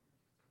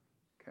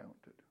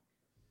counted.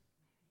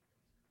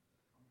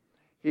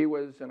 He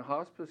was in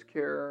hospice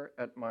care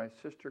at my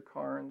sister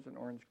Carnes in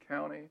Orange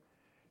County,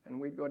 and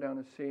we'd go down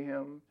to see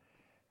him.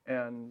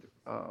 And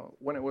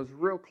when it was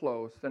real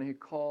close, then he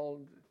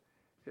called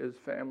his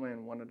family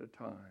in one at a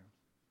time.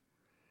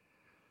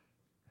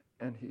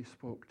 And he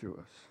spoke to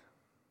us.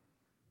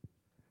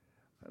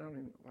 I don't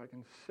even know if I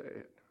can say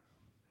it.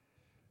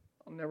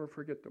 I'll never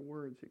forget the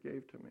words he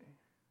gave to me.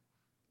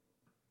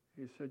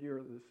 He said,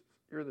 you're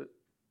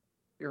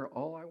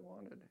all I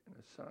wanted in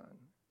a son.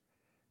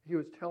 He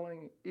was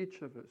telling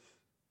each of us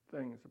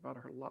things about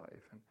our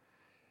life.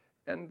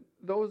 And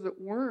those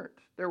that weren't,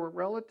 there were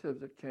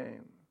relatives that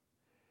came.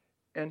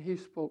 And he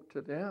spoke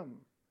to them,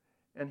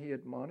 and he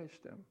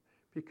admonished them,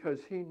 because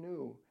he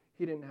knew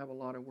he didn't have a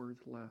lot of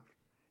words left.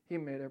 He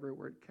made every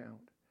word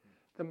count.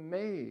 The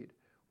maid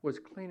was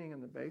cleaning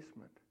in the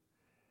basement.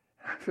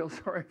 I feel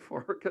sorry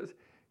for her, because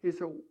he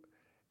said,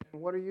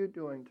 and what are you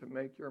doing to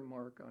make your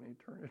mark on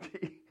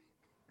eternity?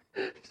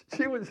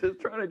 She was just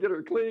trying to get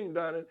her cleaning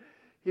done, and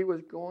he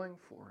was going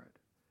for it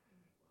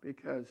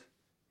because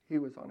he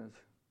was on his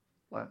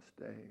last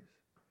days.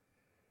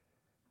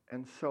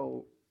 And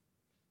so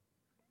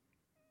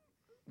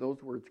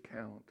those words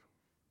count.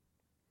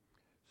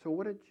 So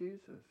what did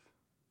Jesus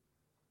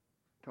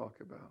talk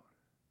about?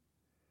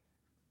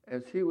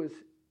 As he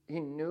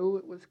knew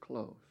it was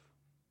close,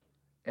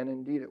 and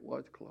indeed it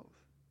was close.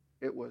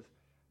 It was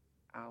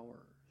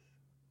hours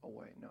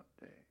away, not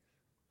days.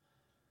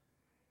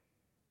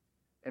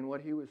 And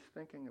what he was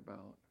thinking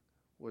about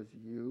was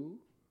you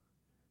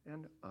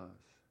and us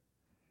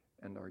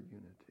and our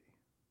unity.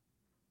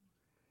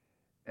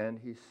 And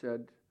he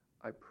said,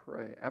 I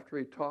pray. After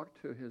he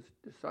talked to his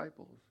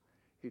disciples,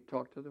 he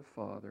talked to the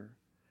Father,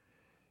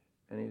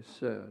 and he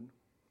said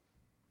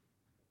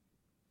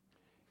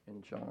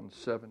in John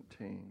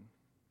 17,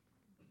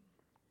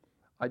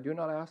 I do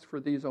not ask for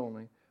these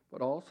only,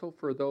 but also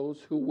for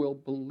those who will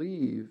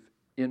believe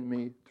in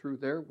me through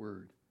their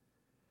word,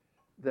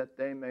 that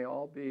they may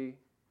all be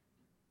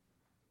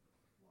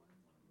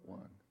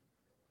one.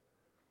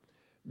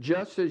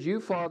 Just as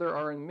you, Father,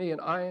 are in me and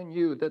I in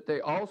you, that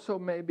they also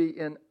may be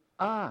in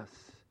us,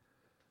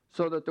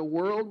 so that the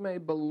world may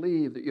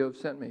believe that you have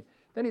sent me.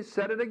 Then he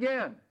said it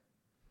again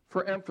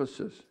for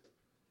emphasis.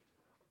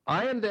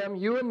 I and them,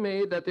 you and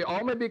me, that they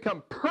all may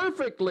become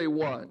perfectly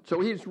one. So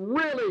he's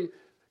really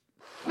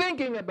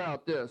thinking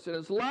about this in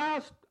his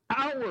last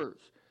hours,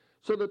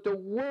 so that the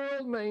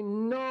world may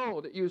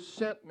know that you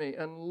sent me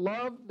and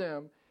loved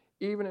them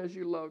even as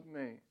you loved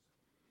me.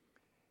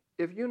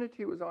 If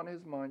unity was on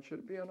his mind, should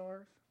it be on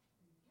ours?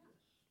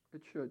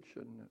 It should,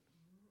 shouldn't it?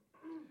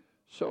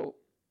 So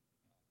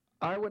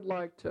I would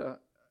like to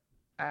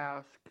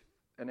ask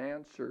and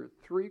answer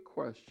 3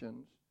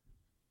 questions.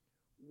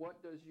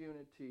 What does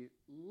unity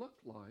look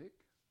like?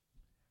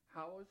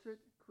 How is it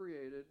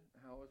created?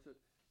 How is it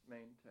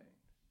maintained?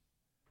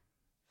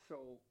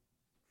 So,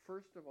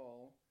 first of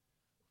all,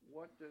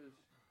 what does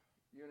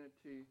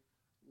unity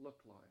look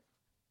like?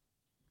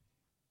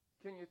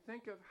 Can you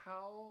think of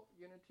how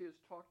unity is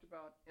talked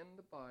about in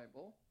the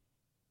Bible?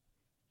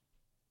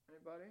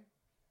 Anybody?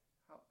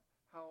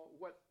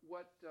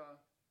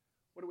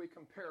 What do we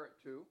compare it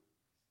to?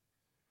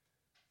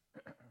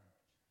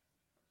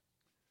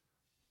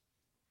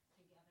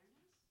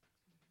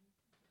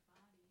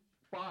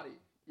 Body.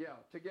 Yeah,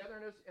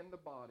 togetherness in the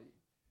body.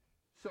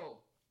 So,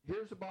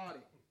 here's the body.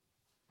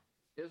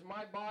 Is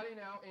my body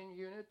now in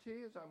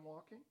unity as I'm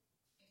walking?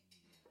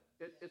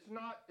 It's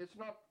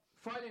not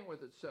fighting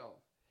with itself.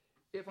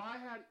 If I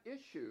had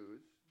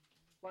issues,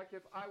 like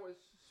if I was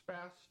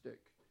spastic,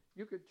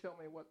 you could tell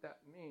me what that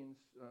means.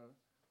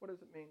 What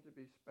does it mean to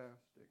be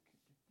spastic?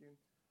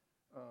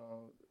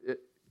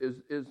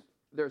 Is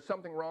there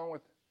something wrong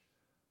with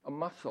a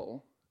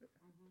muscle?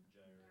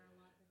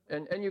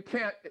 And you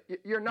can't,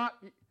 you're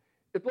not,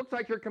 it looks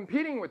like you're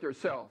competing with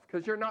yourself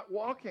because you're not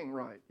walking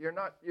right.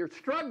 You're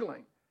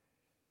struggling.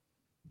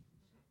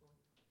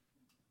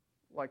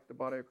 Like the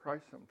body of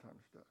Christ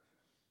sometimes does.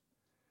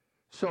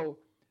 So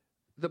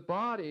the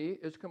body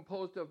is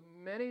composed of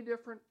many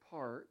different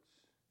parts.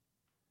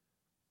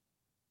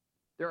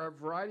 There are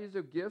varieties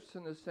of gifts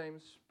in the same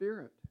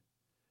Spirit.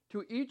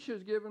 To each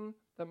is given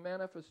the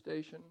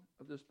manifestation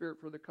of the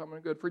Spirit for the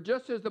common good. For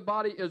just as the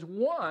body is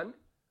one,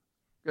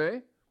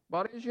 okay,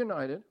 body is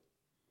united,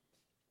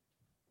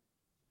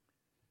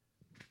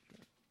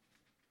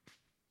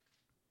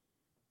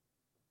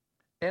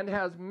 and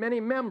has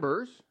many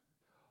members,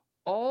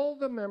 all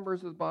the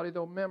members of the body,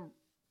 though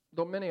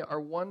many are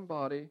one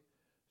body,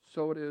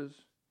 so it is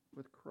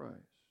with Christ.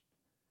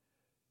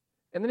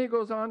 And then he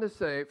goes on to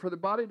say, for the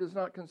body does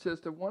not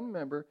consist of one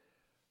member,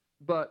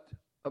 but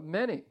of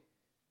many.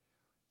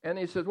 And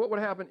he says, what would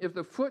happen if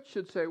the foot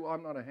should say, well,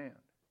 I'm not a hand?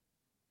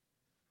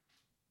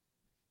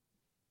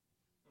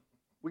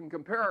 We can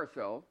compare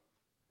ourselves.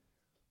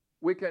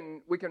 We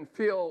can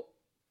feel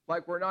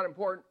like we're not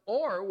important,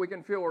 or we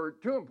can feel we're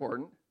too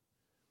important.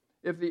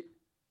 If the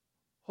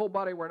whole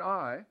body were an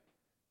eye,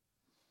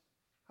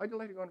 how'd you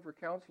like to go in for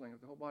counseling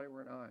if the whole body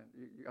were an eye?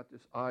 You got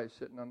this eye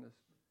sitting on this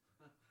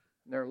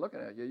and they're looking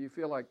at you. You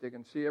feel like they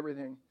can see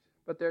everything,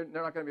 but they're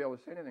not going to be able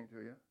to say anything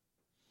to you.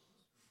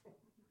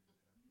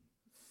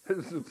 They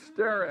just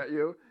stare at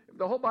you. If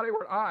the whole body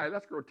were an eye,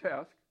 that's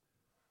grotesque.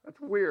 That's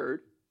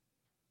weird.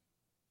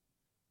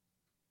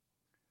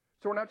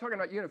 So we're not talking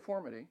about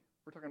uniformity.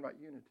 We're talking about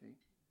unity.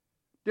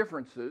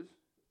 Differences.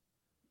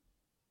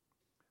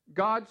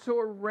 God so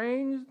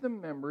arranged the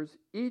members,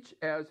 each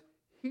as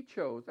he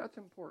chose. That's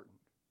important.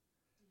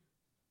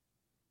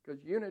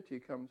 Because unity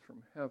comes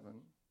from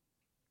heaven.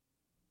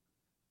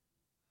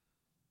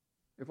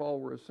 If all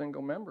were a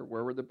single member,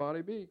 where would the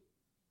body be?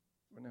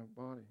 Wouldn't have a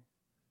body.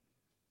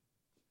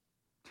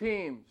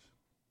 Teams.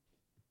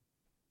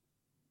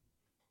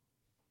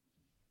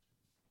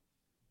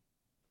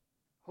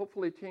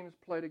 Hopefully teams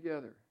play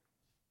together.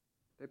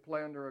 They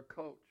play under a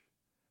coach.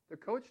 The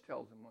coach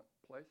tells them what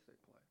place they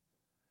play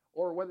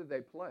or whether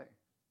they play.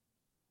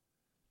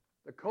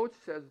 The coach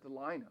says the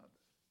lineup,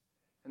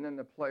 and then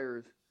the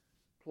players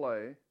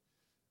play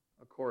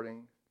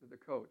according to the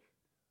coach,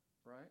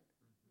 right?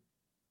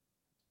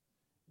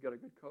 You got a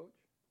good coach?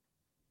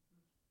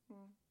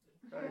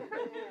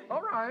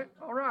 All right.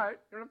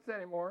 You don't have to say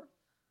anymore.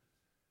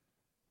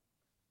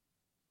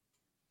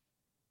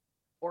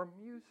 Or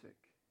music.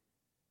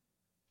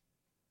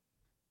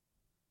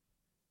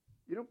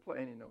 You don't play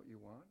any note you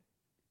want.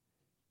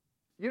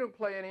 You don't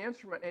play any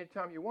instrument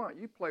anytime you want.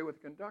 You play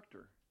with the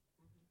conductor.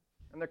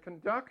 And the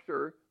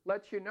conductor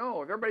lets you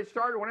know if everybody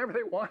started whenever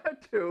they wanted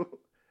to,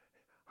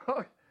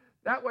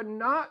 that would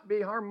not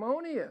be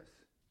harmonious.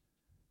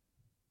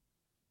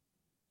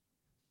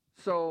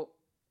 So,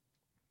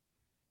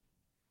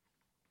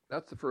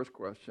 that's the first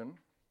question.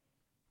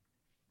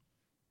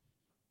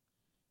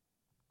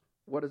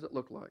 What does it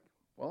look like?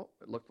 Well,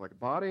 it looks like a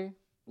body. It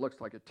looks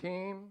like a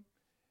team.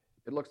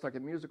 It looks like a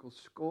musical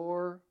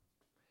score.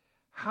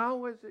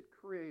 How is it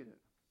created?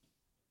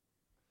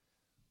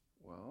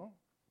 Well,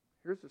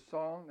 here's a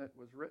song that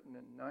was written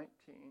in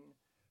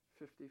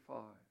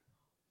 1955.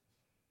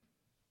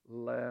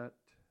 Let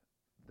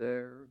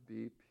there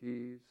be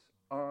peace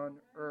on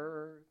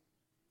earth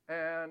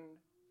and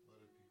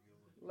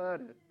let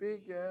it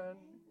begin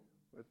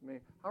with me.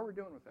 How are we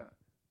doing with that?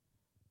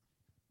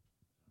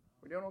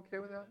 We doing okay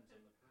with that?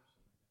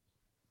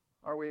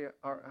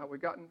 Have we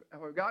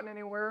gotten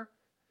anywhere?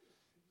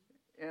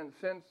 And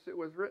since it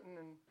was written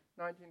in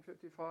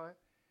 1955,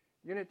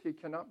 unity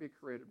cannot be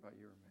created by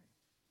you or me.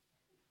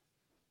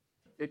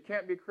 It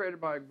can't be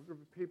created by a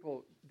group of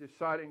people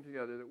deciding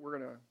together that we're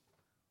going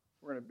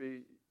to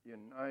be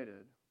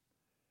united.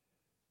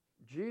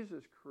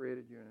 Jesus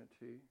created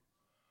unity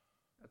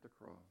at the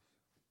cross.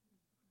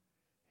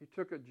 He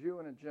took a Jew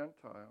and a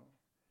Gentile,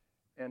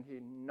 and he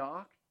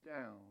knocked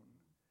down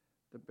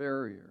the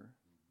barrier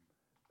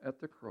at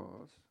the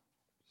cross.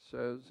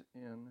 Says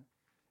in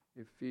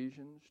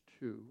Ephesians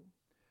 2,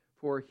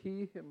 for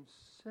he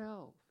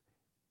himself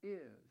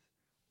is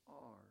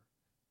our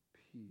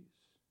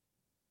peace,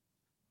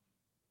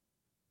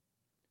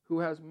 who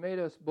has made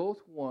us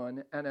both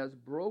one and has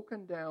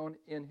broken down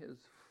in his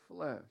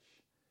flesh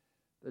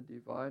the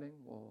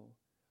dividing wall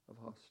of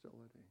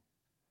hostility.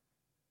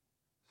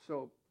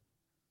 So,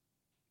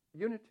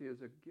 unity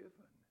is a given.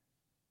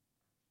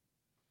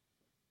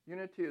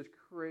 Unity is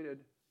created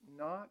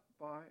not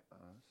by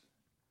us,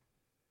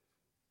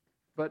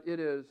 but it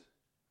is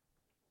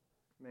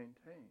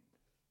maintained.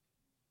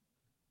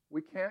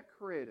 We can't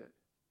create it,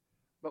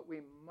 but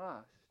we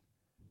must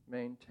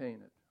maintain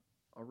it.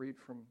 I'll read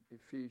from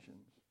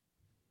Ephesians.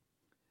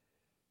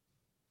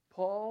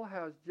 Paul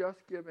has just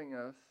given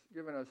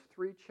us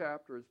 3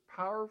 chapters,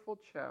 powerful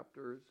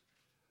chapters,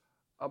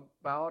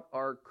 about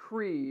our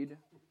creed,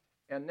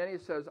 and then he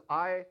says,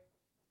 I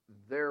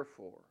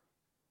therefore.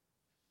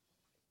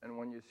 And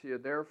when you see a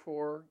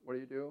therefore, what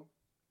do?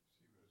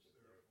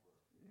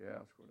 You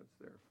ask what it's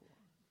there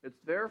for. It's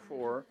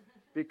therefore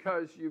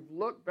because you've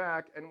looked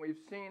back and we've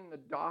seen the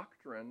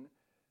doctrine,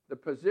 the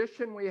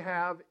position we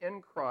have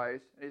in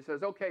Christ, and he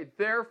says, okay,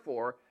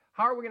 therefore,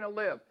 how are we going to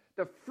live?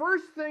 The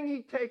first thing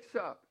he takes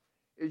up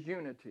is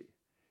unity.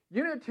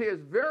 Unity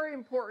is very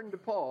important to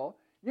Paul.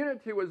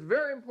 Unity was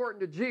very important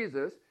to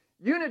Jesus.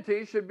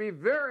 Unity should be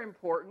very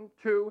important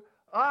to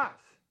us.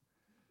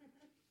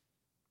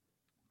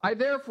 I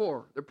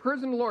therefore, the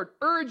prisoner of the Lord,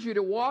 urge you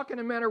to walk in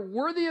a manner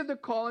worthy of the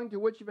calling to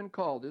which you've been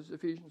called. This is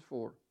Ephesians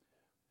 4.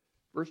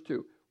 Verse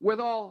 2. With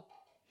all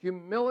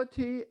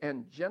humility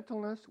and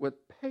gentleness, with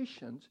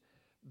patience,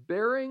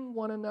 bearing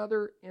one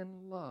another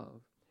in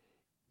love,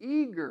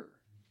 eager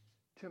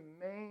to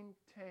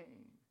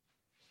maintain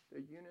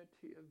the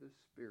unity of the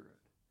Spirit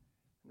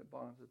and the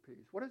bonds of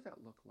peace. What does that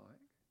look like?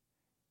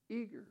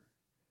 Eager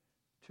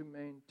to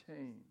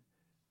maintain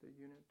the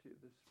unity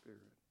of the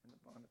Spirit and the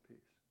bond of peace.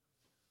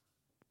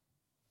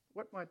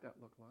 What might that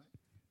look like?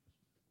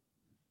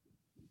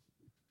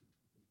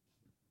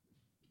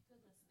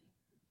 Good listening.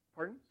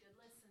 Pardon? Good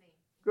listening.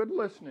 Good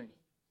listening.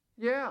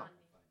 Yeah.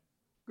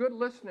 Good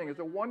listening is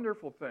a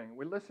wonderful thing.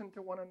 We listen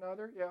to one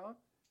another, yeah? Does this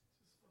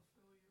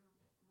fulfill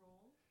your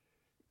role?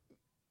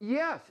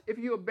 Yes. If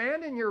you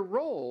abandon your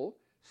role,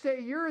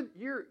 say you're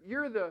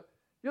the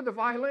You're the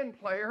violin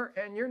player,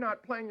 and you're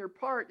not playing your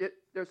part.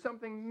 There's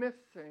something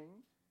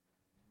missing.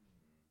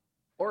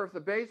 Or if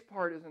the bass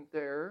part isn't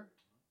there,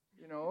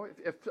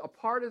 if a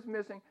part is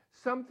missing,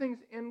 something's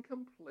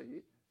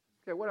incomplete.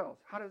 Okay, what else?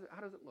 How does it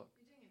look?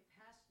 You're doing it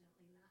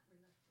passionately, not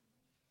reluctantly.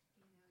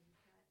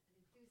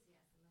 You've got an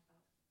enthusiasm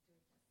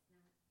about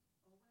doing this,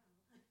 not, oh,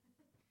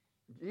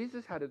 wow.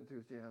 Jesus had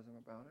enthusiasm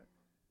about it.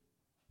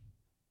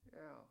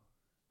 Yeah.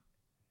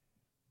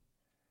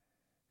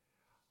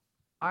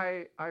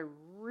 I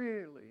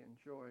really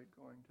enjoy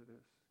going to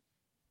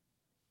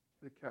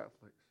the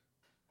Catholics.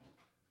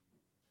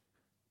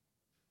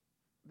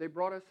 They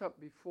brought us up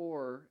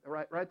before,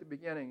 right at the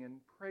beginning,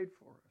 and prayed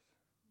for us.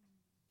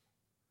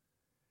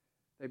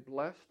 They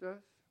blessed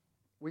us.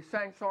 We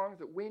sang songs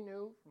that we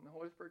knew from the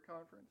Holy Spirit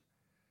Conference.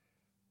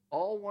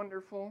 All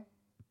wonderful.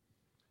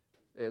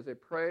 As they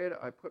prayed,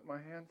 I put my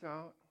hands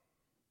out.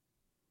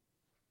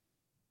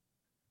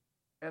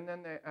 And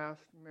then they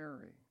asked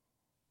Mary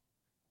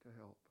to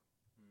help.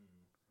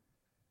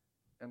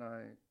 And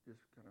I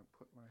just kind of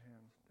put my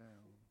hands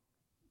down.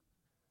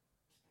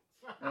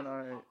 And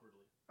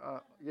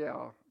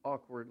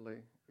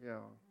awkwardly,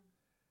 yeah.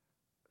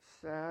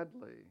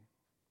 Sadly,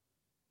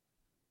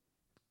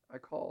 I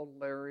called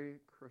Larry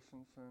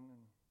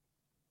Christensen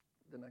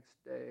the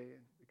next day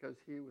because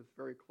he was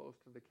very close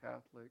to the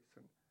Catholics,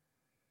 and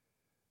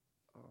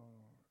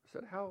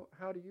said,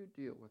 how do you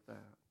deal with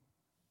that?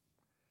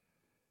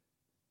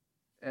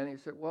 And he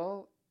said,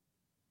 well,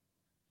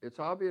 it's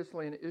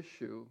obviously an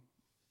issue,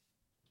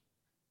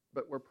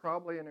 but we're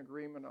probably in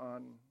agreement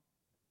on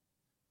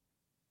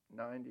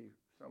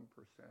 90-some%.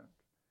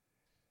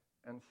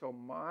 And so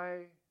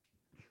my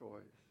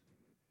choice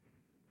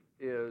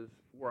is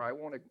where I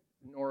won't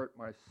ignore it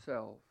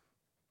myself.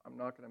 I'm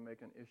not going to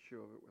make an issue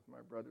of it with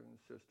my brothers and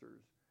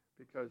sisters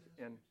because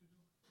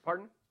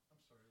Pardon? I'm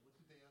sorry, what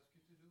did they ask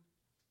you to do?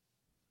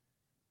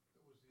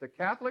 The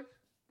Catholics?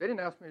 They didn't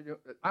ask me to do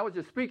it. I was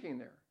just speaking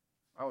there.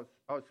 I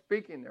was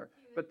speaking there.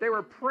 But they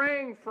were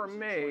praying for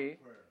me,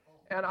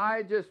 and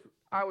I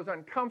was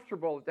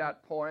uncomfortable at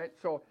that point,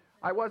 so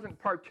I wasn't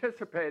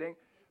participating.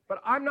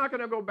 But I'm not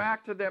going to go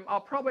back to them.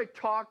 I'll probably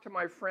talk to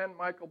my friend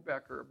Michael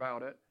Becker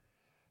about it.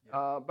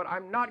 But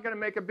I'm not going to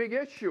make a big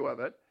issue of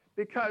it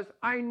because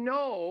I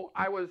know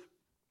I was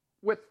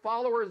with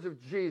followers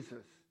of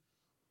Jesus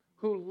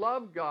who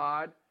love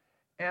God,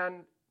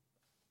 and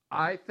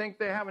I think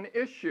they have an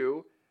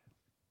issue.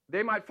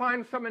 They might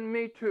find some in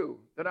me too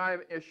that I have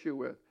an issue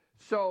with.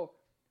 So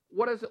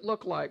what does it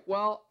look like?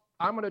 Well,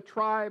 I'm going to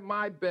try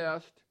my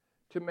best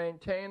to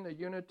maintain the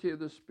unity of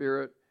the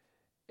Spirit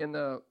in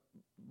the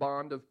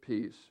bond of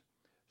peace.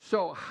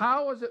 So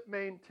how is it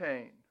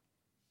maintained?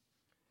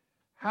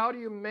 How do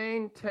you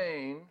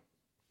maintain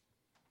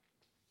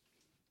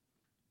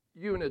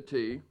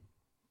unity?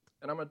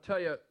 And I'm going to tell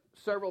you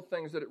several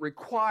things that it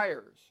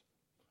requires.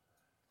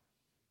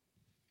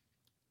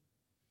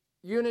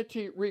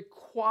 Unity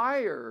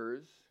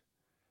requires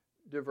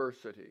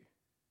diversity.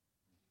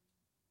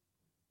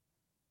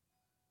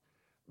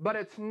 But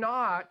it's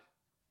not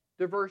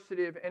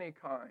diversity of any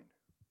kind.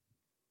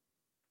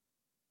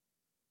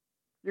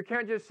 You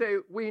can't just say,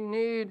 we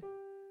need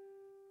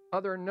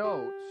other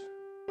notes.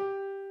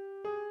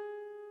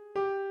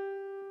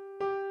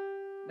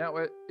 Now,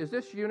 is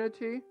this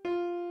unity?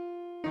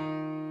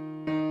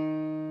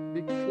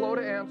 Be slow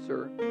to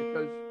answer,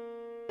 because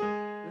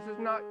this is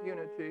not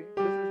unity.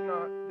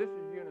 This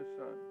is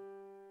unison.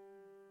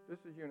 This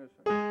is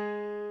unison.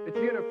 It's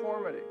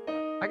uniformity.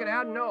 I can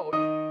add notes.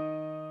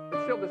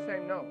 It's still the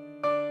same note.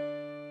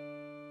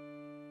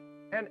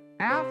 And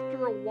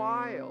after a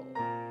while,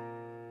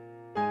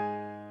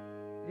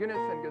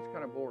 unison gets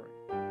kind of boring.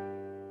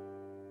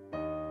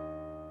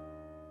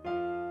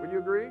 Would you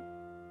agree?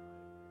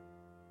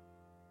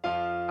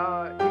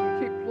 You can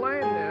keep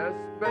playing this,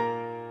 but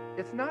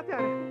it's not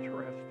that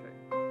interesting.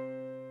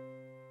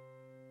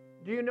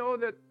 Do you know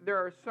that there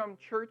are some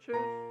churches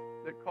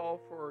that call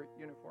for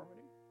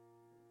uniformity?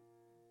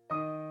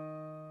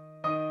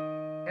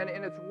 And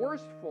in its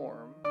worst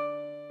form,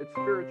 it's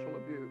spiritual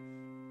abuse.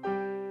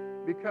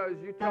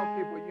 Because you tell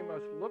people, you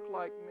must look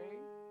like me,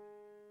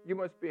 you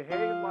must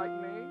behave like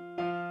me,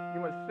 you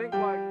must think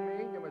like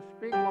me, you must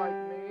speak like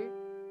me.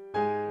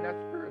 And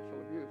that's spiritual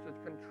abuse.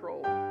 It's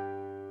control.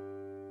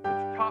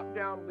 It's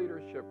top-down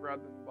leadership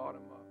rather than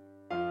bottom-up.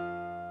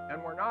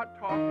 And we're not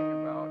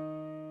talking about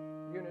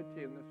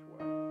unity in this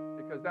way,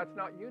 because that's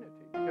not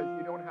unity, because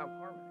you don't have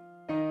harmony.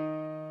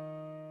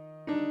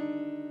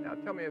 Now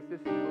tell me if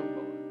this is a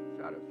little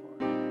satisfying.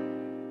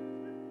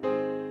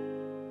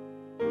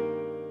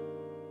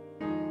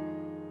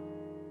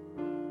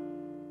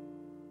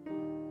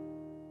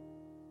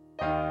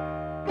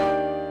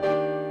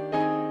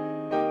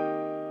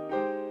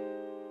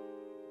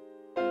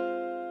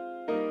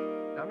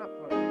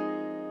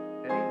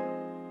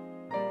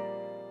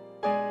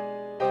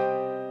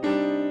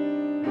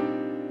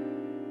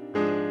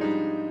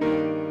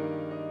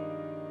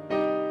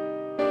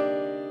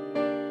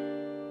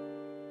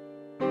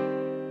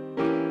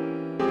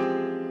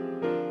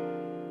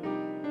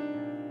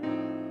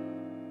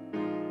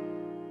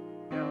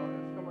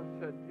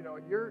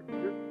 God, you're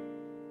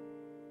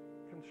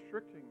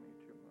constricting me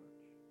too much.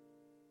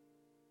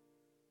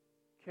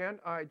 Can't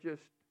I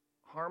just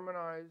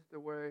harmonize the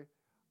way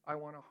I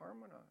want to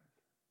harmonize?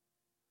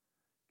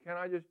 Can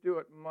I just do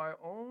it my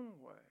own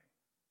way?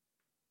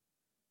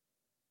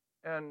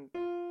 And you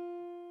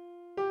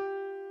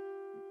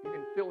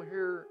can still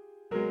hear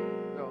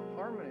the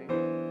harmony,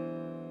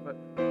 but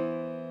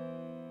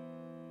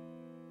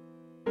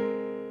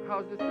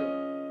how's this doing?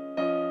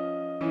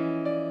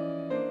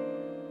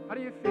 How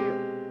do you feel?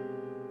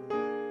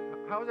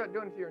 How's that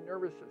doing to your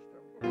nervous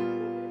system?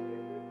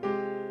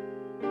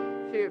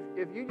 See,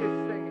 if you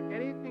just sing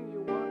anything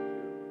you want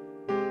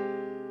to,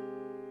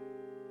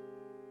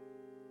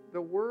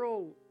 the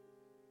world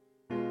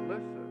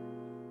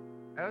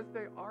listens as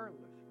they are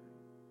listening.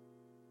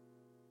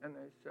 And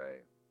they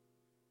say,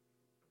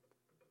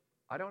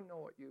 I don't know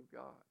what you've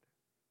got,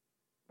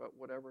 but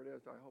whatever it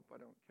is, I hope I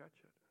don't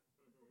catch it.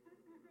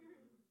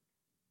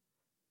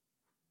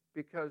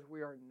 Because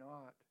we are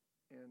not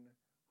in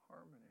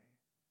harmony.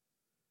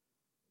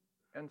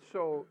 And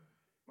so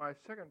my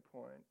second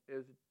point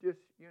is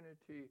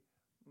disunity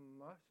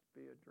must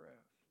be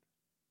addressed.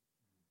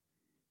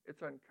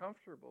 It's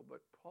uncomfortable,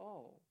 but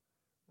Paul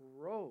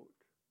wrote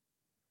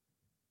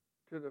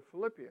to the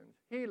Philippians.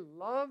 He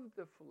loved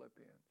the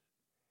Philippians.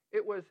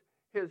 It was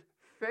his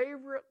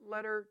favorite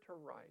letter to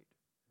write.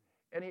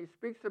 And he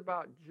speaks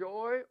about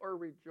joy or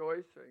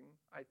rejoicing.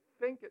 I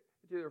think it's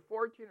either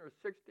 14 or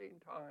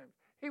 16 times.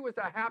 He was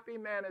a happy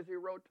man as he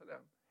wrote to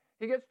them.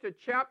 He gets to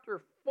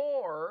chapter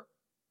 4,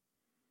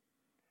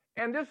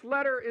 and this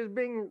letter is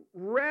being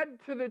read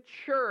to the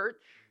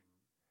church.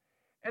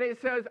 And he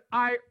says,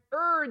 I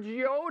urge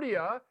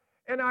Euodia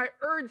and I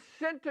urge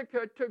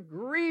Syntyche to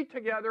agree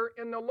together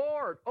in the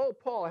Lord. Oh,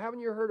 Paul,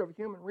 haven't you heard of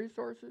human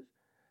resources?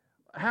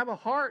 Have a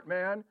heart,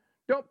 man.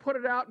 Don't put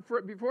it out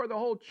before the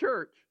whole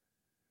church.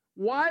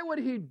 Why would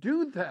he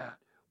do that?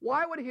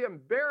 Why would he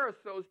embarrass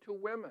those two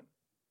women?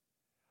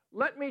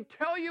 Let me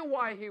tell you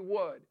why he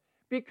would.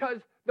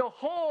 Because the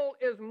whole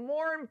is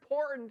more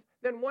important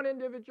than one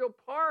individual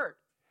part.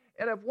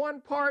 And if one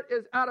part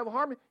is out of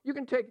harmony, you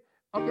can take,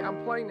 okay,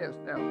 I'm playing this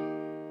now.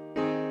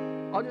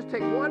 I'll just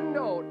take one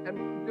note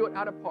and do it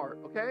out of part,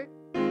 okay?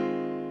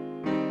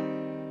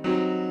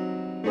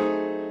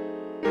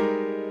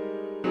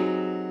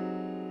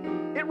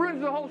 It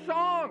ruins the whole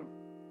song.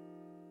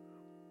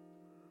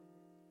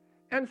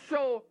 And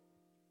so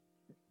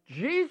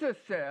Jesus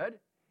said,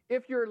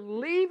 if you're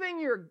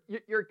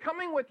you're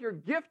coming with your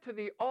gift to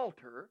the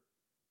altar,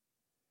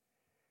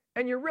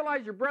 and you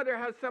realize your brother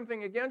has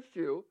something against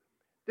you,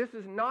 this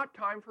is not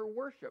time for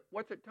worship.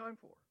 What's it time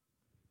for?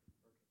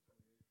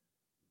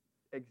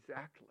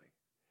 Exactly.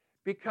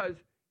 Because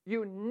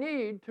you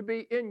need to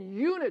be in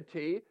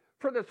unity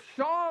for the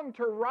song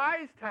to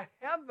rise to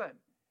heaven.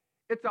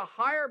 It's a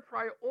higher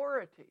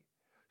priority.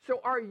 So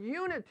our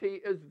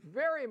unity is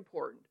very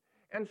important.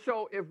 And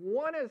so if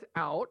one is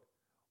out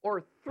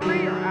or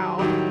three are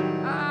out,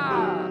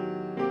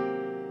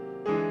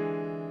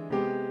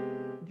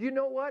 do you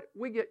know what?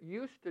 We get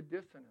used to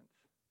dissonance.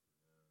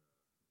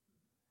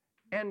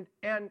 And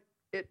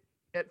it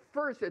at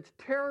first it's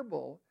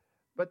terrible,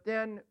 but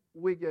then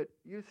we get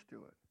used to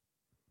it.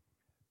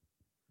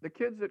 The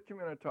kids at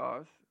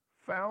Communitas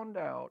found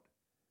out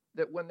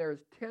that when there's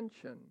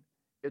tension,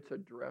 it's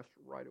addressed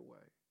right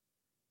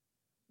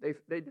away.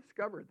 They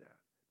discovered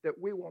that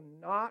we will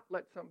not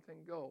let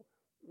something go.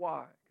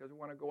 Why? Because we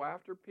want to go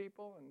after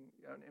people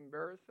and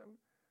embarrass them?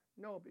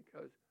 No,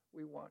 because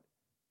we want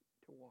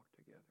to walk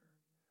together.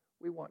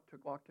 We want to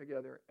walk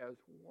together as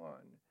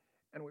one.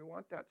 And we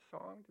want that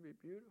song to be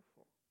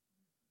beautiful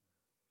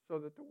so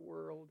that the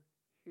world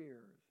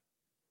hears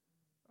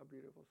a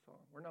beautiful song.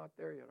 We're not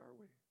there yet, are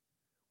we?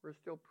 We're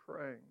still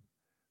praying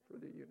for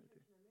the unity.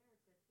 In America,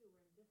 too, we're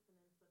in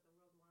dissonance, but the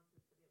world wants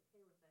us to be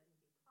okay with that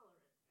and be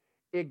tolerant.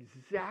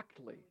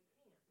 Exactly.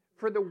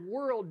 For the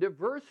world,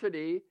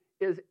 diversity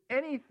is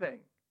anything.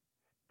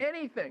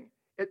 Anything.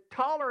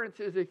 Tolerance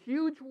is a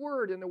huge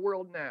word in the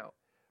world now.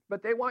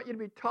 But they want you to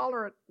be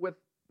tolerant with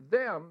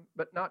them,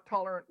 but not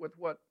tolerant with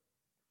what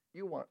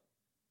you want.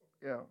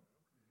 Yeah.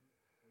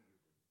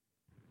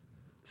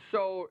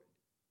 So,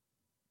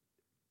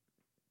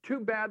 two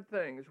bad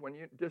things when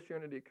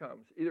disunity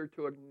comes, either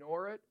to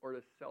ignore it or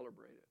to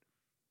celebrate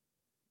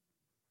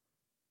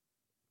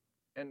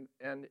it.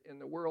 And in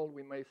the world,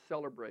 we may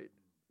celebrate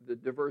the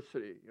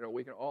diversity. You know,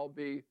 we can all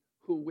be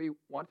who we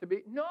want to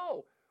be.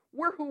 No,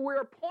 we're who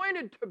we're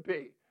appointed to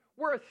be.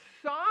 We're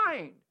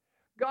assigned.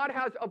 God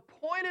has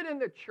appointed in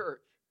the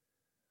church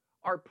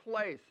our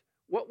place,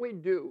 what we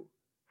do,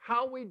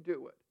 how we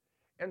do it.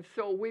 And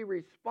so we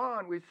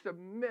respond, we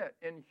submit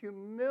in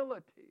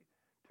humility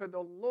to the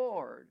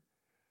Lord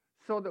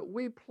so that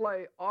we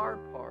play our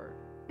part.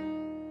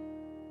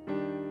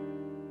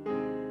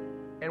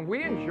 And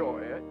we enjoy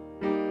it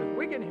because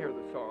we can hear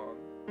the song.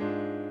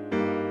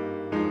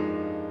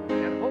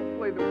 And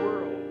hopefully the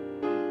world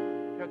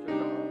catches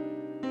on.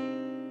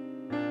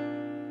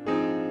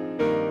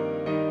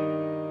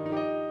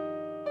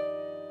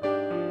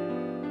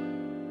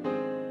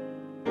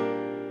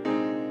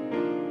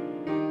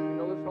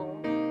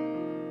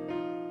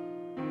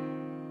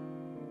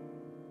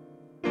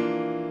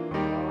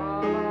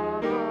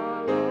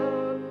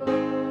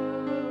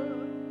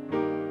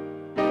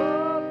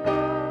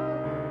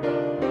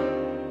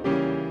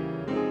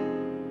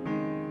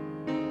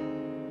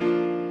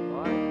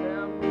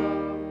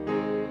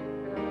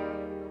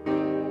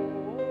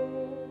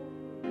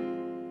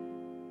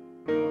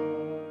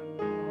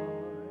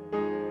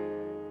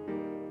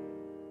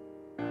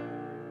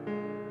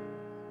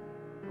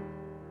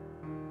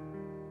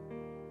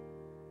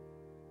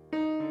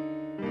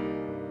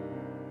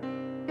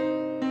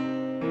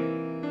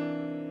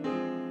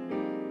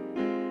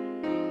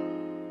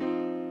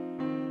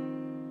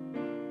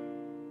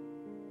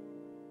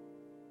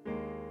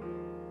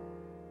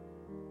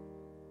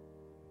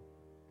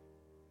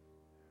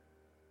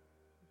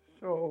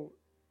 So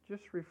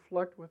just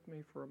reflect with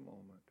me for a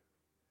moment.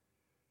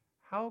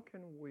 How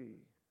can we,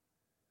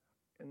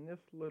 in this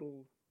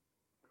little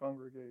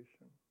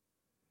congregation,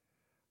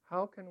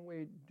 how can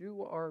we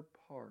do our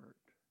part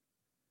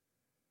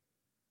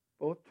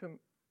both to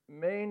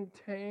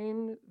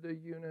maintain the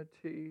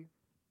unity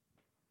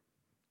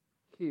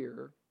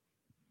here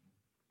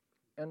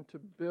and to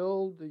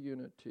build the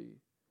unity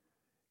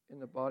in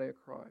the body of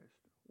Christ?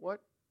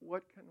 What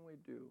can we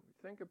do?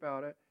 Think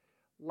about it.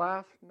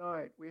 Last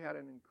night we had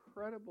an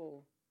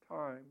incredible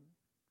time.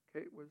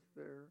 Kate was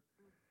there.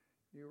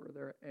 You were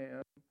there,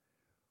 Anne.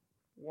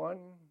 One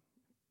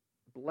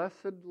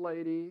blessed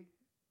lady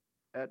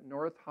at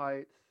North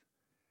Heights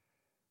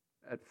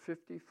at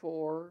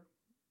 54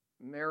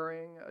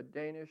 marrying a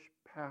Danish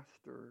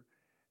pastor,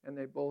 and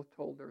they both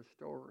told their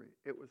story.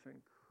 It was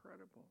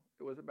incredible.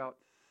 It was about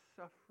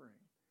suffering.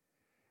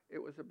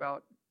 It was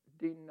about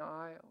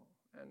denial.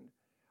 And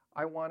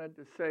I wanted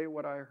to say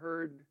what I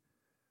heard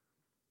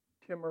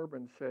Tim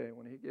Urban say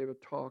when he gave a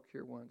talk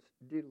here once.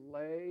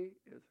 Delay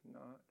is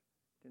not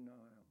denial.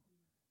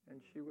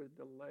 And she was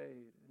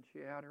delayed, and she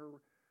had her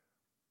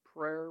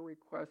prayer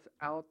requests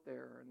out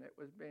there, and it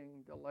was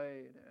being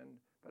delayed,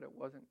 but it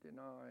wasn't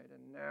denied.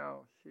 And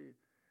now she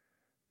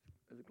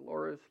is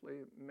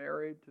gloriously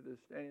married to this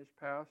Danish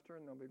pastor,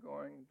 and they'll be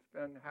going to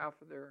spend half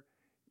of their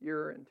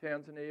year in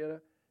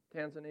Tanzania.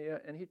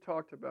 And he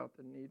talked about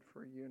the need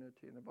for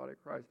unity in the body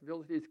of Christ.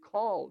 He's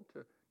called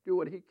to do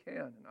what he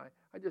can. And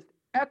I just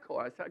echo.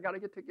 I said, I got to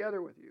get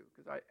together with you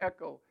because I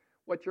echo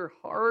what your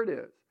heart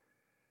is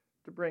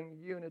to bring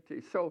unity.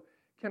 So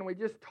can we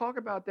just talk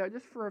about that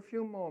just for a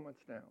few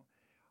moments now?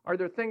 Are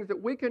there things that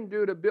we can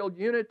do to build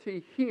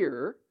unity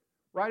here,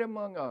 right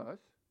among us?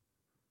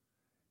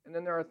 And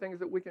then there are things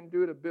that we can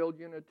do to build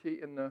unity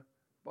in the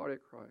body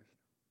of Christ.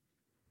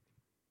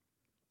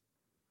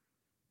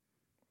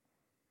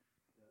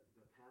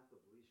 The path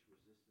of least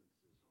resistance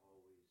is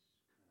always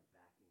kind of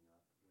backing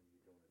up when you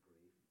don't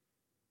agree.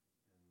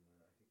 And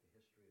I think the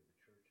history of the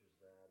church is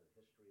that, a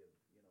history of,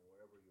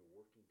 wherever you're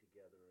working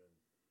together in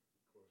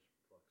close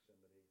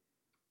proximity.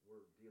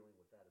 We're dealing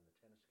with that in the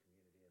tennis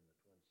community in the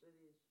Twin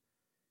Cities,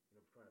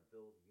 trying to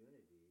build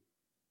unity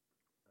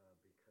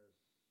because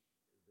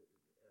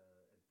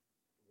and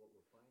what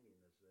we're finding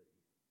is that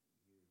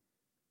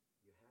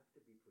you have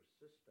to be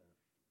persistent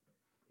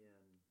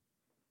in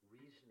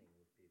reasoning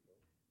with people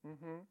and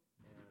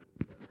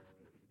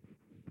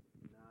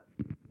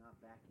not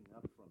backing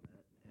up from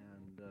it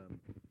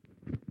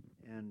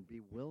and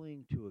be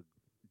willing to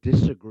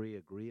disagree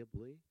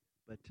agreeably,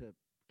 but to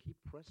keep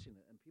pressing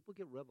it. And people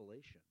get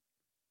revelation.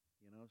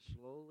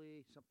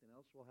 Slowly something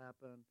else will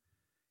happen.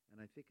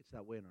 And I think it's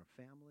that way in our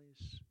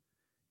families.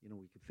 We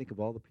can think of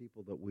all the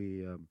people that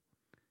we,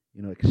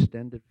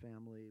 extended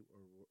family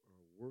or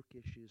work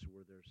issues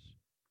where there's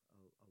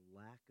a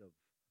lack of.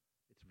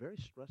 It's very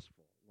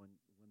stressful when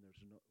there's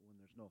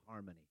no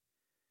harmony.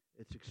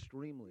 It's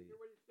extremely. You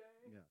hear what he's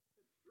saying? Yeah.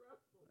 It's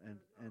stressful. And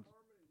there's no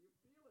harmony. You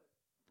feel it.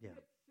 Yeah. You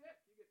get sick.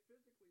 You get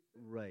physically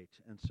sick. Right.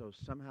 And so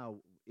somehow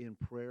in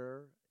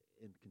prayer,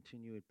 in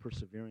continuing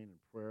persevering in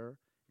prayer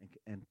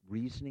and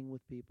reasoning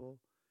with people.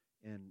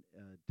 And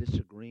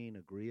disagreeing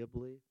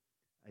agreeably,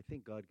 I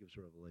think God gives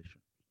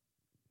revelation.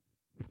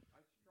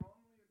 I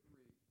strongly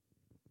agree,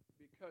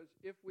 because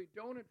if we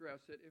don't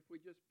address it, if we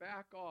just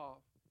back off,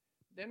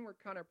 then we're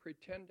kind of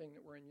pretending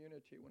that we're in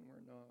unity when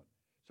we're not.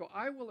 So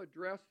I will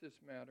address this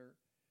matter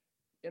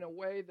in a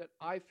way that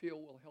I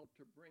feel will help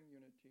to bring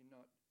unity,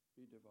 not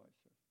be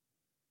divisive.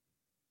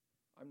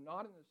 I'm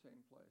not in the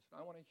same place.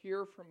 I want to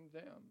hear from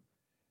them.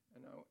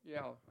 And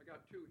I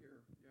got two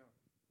here. Yeah.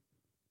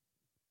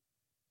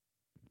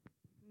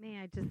 May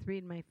I just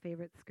read my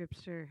favorite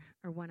scripture,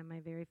 or one of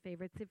my very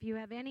favorites? If you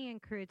have any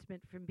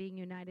encouragement from being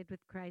united with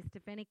Christ,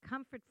 if any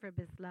comfort from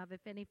his love, if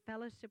any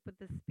fellowship with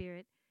the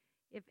Spirit,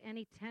 if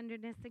any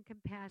tenderness and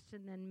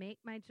compassion, then make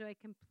my joy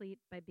complete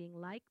by being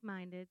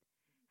like-minded,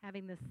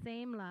 having the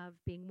same love,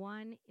 being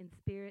one in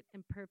spirit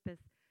and purpose.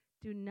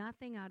 Do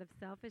nothing out of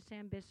selfish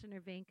ambition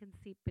or vain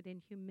conceit, but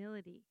in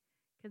humility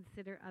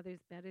consider others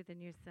better than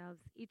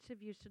yourselves. Each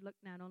of you should look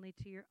not only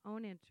to your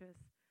own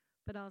interests,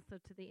 but also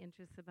to the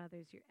interests of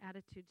others. Your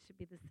attitude should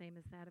be the same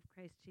as that of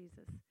Christ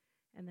Jesus.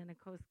 And then, of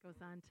course,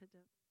 goes on to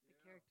the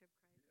character of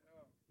Christ.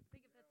 Yeah. I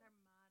think if that's our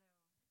motto,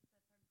 that's our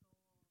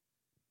goal.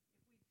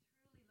 If we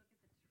truly look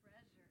at the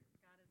treasure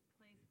God has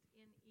placed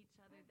in each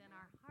other, then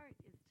our heart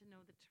is to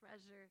know the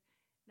treasure,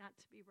 not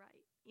to be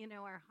right.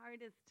 Our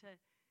heart is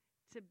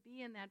to be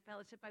in that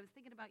fellowship. I was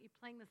thinking about you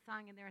playing the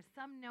song, and there are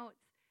some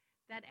notes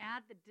that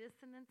add the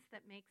dissonance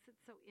that makes it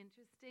so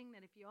interesting, that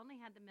if you only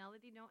had the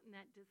melody note and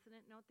that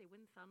dissonant note, they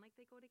wouldn't sound like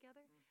they go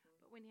together.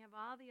 But when you have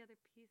all the other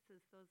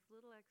pieces, those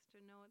little extra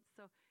notes,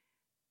 so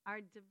our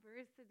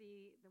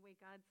diversity, the way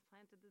God's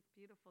planted this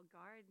beautiful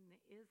garden,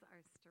 is our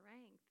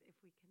strength if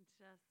we can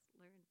just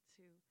learn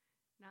to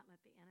not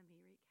let the enemy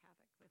wreak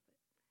havoc with it.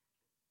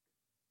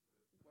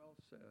 Well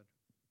said.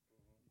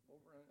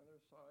 Over on the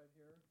other side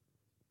here.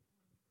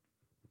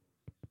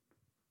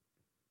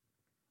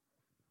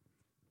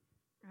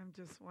 I'm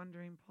just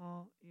wondering,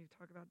 Paul, you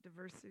talk about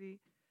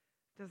diversity.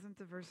 Doesn't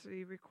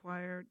diversity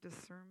require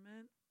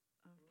discernment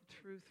of the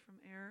truth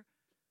from error?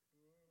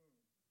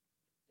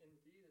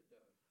 Indeed it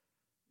does.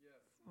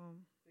 Yes.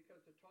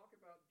 Because to talk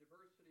about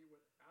diversity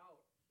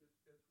without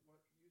is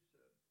what you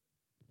said,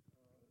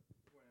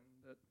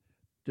 Gwen, that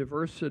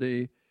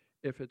diversity,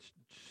 if it's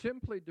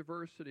simply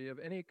diversity of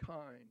any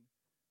kind,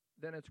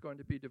 then it's going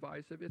to be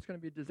divisive. It's going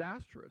to be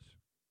disastrous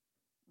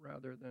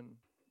rather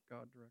than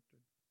God-directed.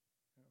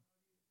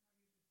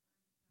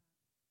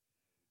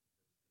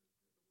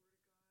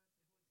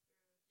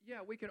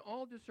 Yeah, we can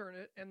all discern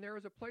it, and there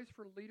is a place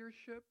for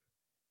leadership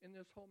in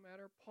this whole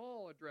matter.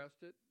 Paul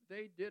addressed it.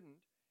 They didn't.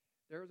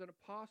 There was an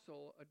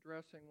apostle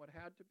addressing what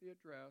had to be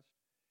addressed,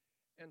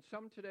 and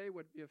some today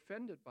would be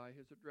offended by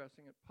his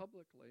addressing it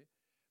publicly,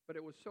 but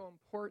it was so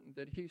important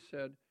that he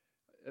said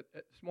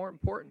it's more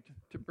important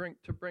to bring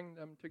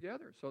them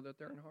together so that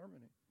they're in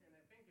harmony. And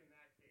I think in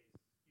that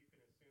case, you can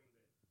assume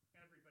that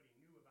everybody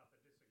knew about the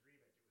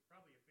disagreement. It was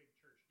probably a big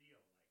church deal,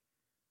 like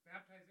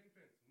baptize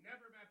infants,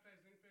 never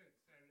baptize infants,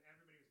 and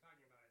everybody was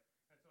talking about it.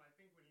 And so I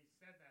think when he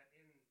said that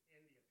in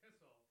the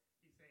epistle,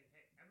 he's saying,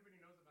 hey, everybody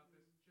knows about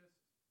this,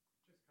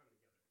 just come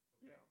together.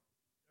 Okay? Yeah.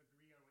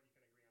 Agree on what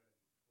you can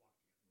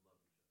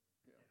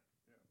agree on and walk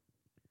together. Love each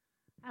other.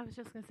 I was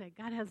just going to say,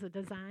 God has a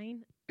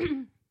design.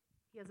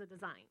 He has a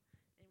design.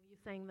 And you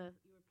were playing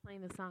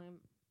the song,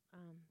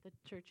 the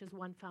church is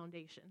one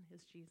foundation,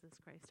 is Jesus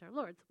Christ our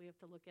Lord. So we have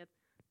to look at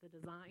the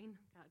design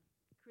God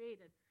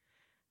created.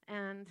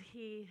 And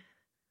he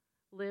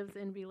lives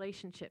in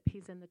relationship.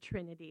 He's in the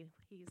Trinity.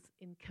 He's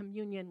in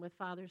communion with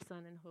Father,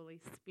 Son, and Holy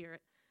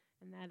Spirit.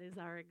 And that is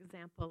our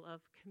example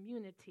of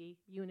community.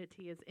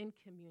 Unity is in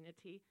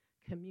community,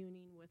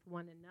 communing with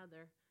one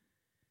another.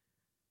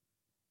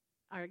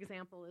 Our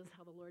example is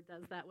how the Lord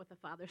does that with the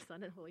Father,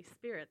 Son, and Holy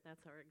Spirit.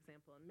 That's our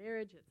example in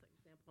marriage. It's an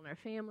example in our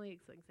family.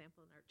 It's an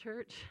example in our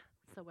church.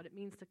 So what it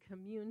means to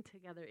commune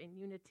together in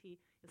unity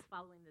is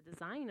following the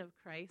design of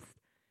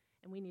Christ.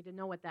 And we need to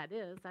know what that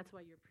is. That's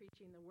why you're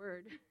preaching the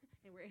Word.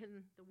 And we're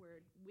in the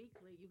Word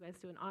weekly. You guys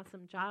do an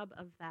awesome job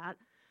of that.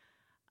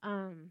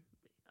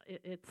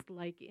 It's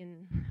like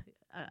in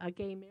a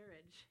gay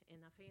marriage in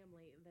a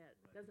family that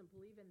doesn't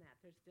believe in that.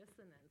 There's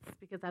dissonance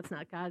because that's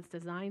not God's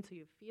design, so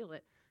you feel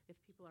it. If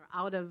people are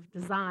out of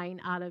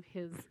design, out of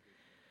His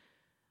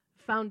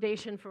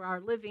foundation for our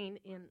living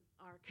in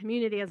our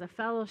community as a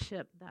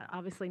fellowship, that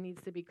obviously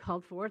needs to be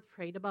called forth,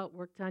 prayed about,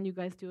 worked on. You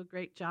guys do a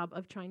great job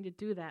of trying to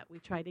do that. We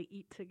try to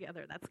eat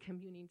together. That's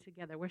communing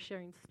together. We're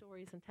sharing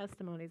stories and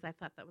testimonies. I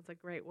thought that was a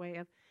great way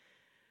of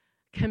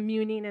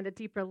communing at a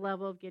deeper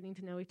level of getting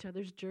to know each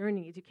other's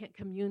journeys. You can't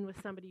commune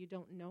with somebody you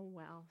don't know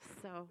well.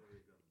 So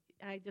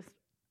I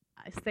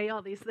say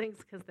all these things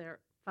because they're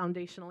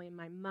foundationally in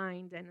my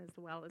mind and as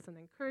well as an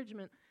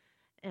encouragement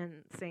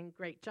and saying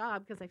great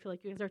job because I feel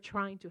like you guys are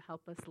trying to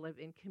help us live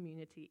in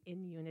community,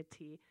 in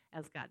unity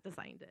as God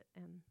designed it.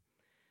 And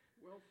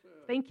well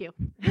said. Thank you.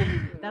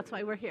 That's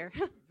why we're here.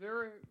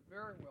 Very,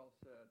 very well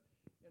said.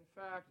 In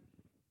fact,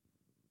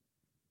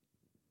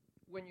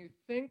 when you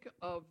think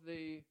of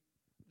the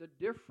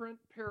different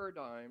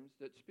paradigms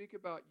that speak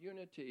about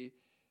unity,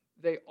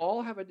 they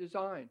all have a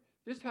design.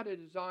 This had a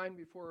design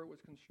before it was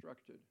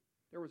constructed.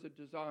 There was a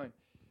design.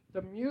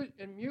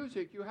 In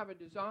music, you have a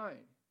design.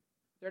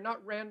 They're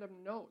not random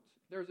notes.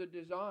 There's a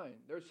design.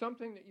 There's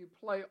something that you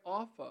play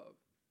off of.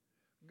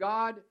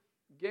 God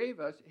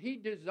gave us, He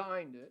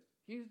designed it.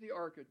 He's the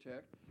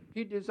architect.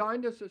 He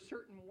designed us a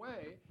certain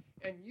way,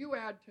 and you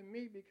add to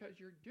me because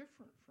you're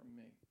different from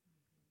me.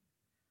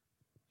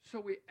 So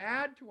we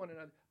add to one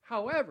another.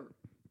 However,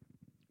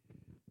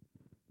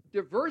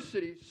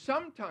 diversity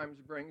sometimes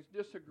brings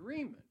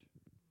disagreement,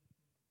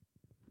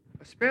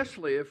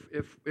 especially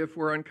if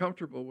we're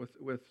uncomfortable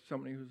with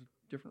somebody who's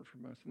different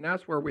from us. And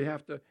that's where we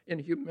have to, in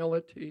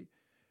humility,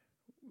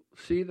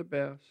 see the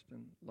best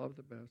and love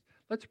the best.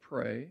 Let's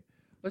pray.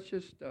 Let's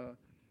just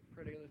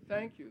pray together.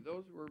 Thank you.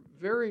 Those were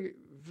very,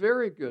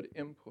 very good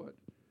input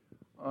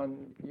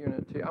on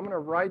unity. I'm going to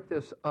write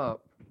this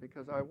up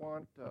because I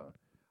want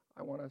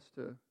us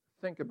to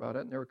think about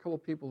it. And there are a couple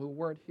of people who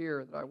weren't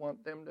here that I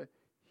want them to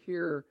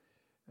hear,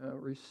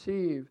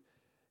 receive.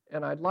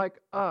 And I'd like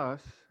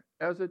us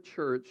as a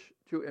church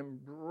to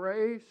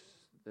embrace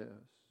this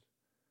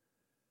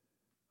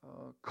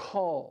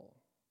call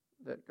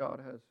that God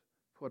has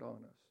put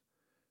on us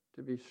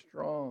to be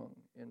strong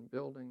in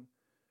building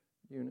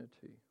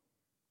unity.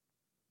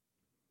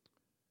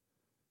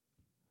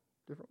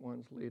 Different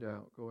ones lead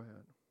out. Go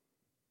ahead.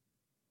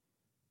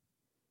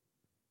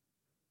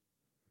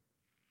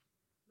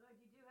 Lord,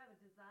 you do have a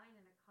design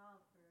and a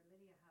call for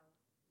Lydia House.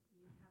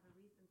 You have a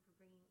reason for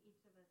bringing each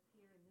of us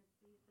here in this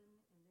season,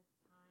 in this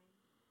time.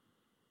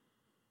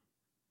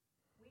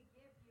 We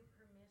give you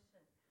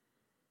permission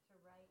to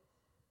write the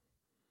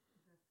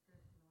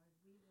script, Lord.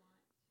 We want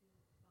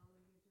to follow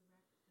your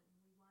direction. We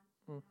want to know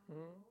the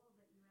role that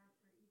you have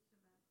for each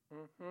of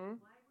us,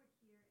 why we're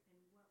here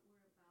and what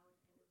we're about,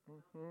 and it's about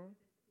together feeling warm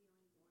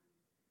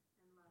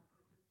and love,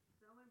 which is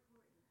so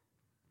important.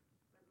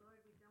 But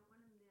Lord, we don't want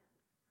to miss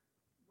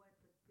what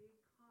the big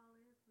call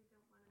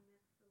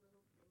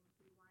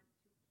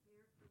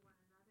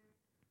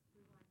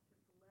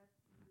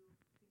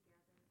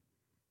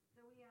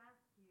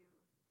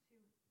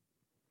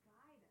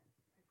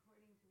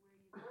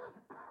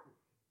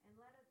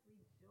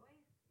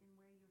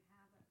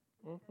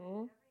because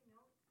Mhm. every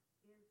note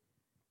is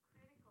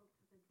critical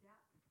to the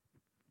depth of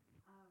the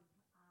whole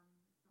composition,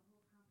 Lord.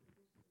 We want the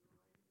full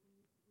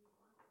perspective.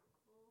 We want the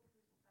full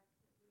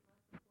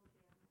gamut.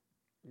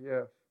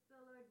 Yes.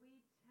 So, Lord, we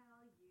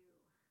tell you,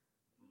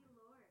 be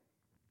Lord,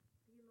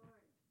 and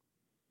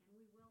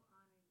we will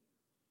honor you.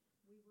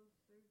 We will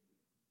serve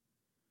you.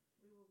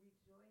 We will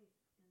rejoice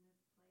in this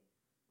place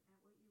at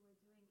what you are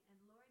doing.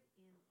 And Lord,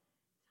 in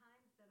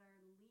times that are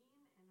lean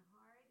and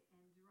hard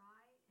and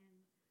dry,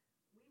 and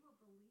we will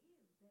believe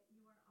that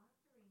you are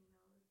authoring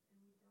those, and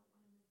we don't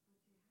want to miss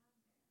what you have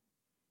there.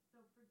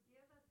 So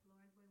forgive us,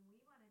 Lord, when we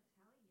want to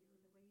tell you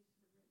the way you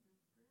should have written a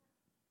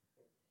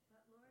script.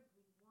 But Lord,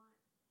 we want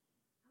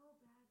so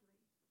badly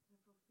to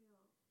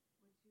fulfill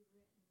what you've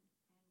written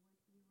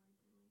and what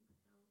you are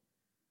doing.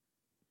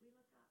 So we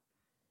look up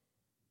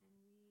and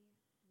we will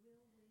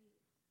wait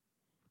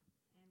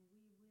and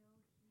we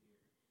will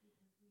hear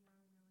because we are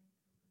willing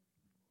to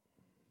listen.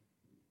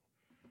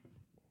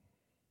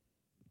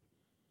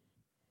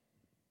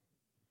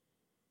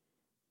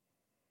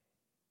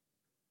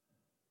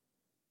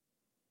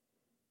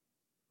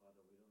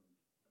 Father, we don't,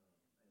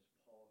 as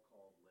Paul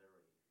called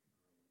Larry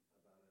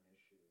about an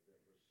issue that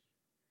was a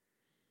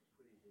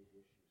pretty big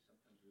issue.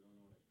 Sometimes we don't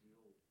know how to deal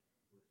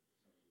with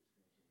some of these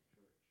things in the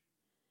church,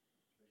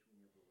 especially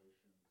when you have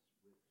relations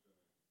with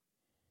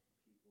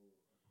people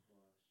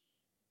across,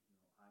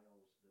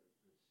 aisles that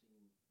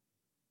seem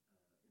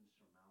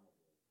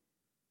insurmountable.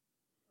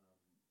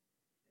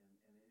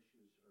 And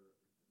issues are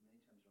many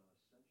times are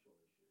essential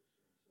issues,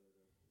 and so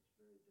it's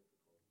very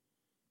difficult.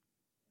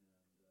 And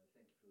I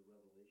thank you for the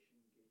revelation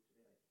you gave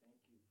today. I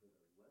thank you for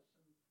the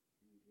lesson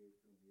you gave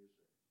through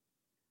music.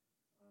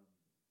 And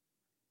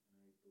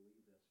I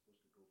believe that's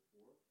supposed to go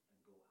forth and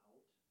go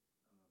out,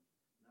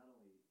 not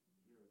only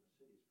here in the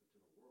cities, but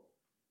to the world.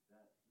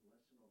 That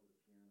lesson over the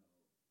piano,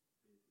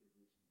 it's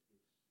almost,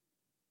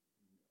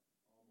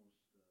 I don't know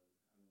if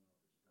it's done that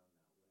way.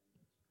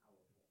 It's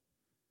powerful.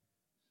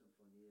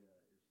 Symphonia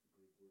is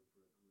the Greek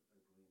word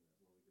for agreement,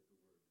 where we get the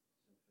word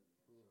symphony.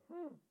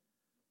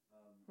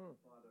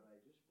 Father, I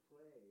just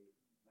pray,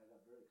 I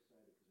got very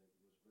excited because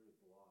I was very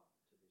blah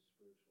today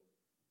spiritually,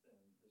 and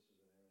this is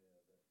an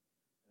area that,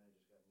 and I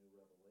just got new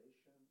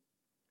revelation.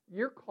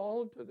 You're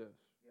called to this.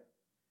 Yeah,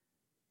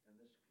 and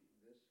this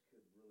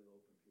could really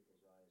open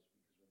people's eyes,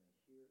 because when they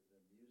hear the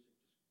music,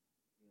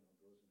 just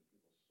goes into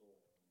people's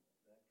soul,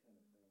 and that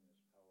kind of thing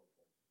is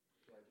powerful.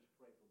 So I just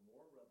pray for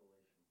more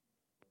revelation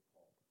with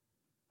Paul.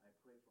 I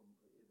pray for,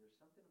 there's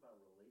something about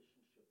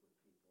relationship with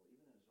people,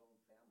 even in his own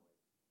family.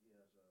 He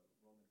has a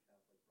Roman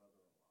Catholic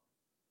brother-in-law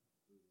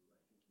who I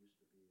think used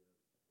to be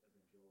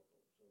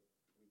evangelical. So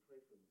we pray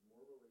for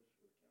more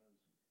relationship with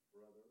Karen's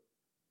brother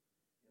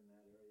in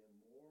that area,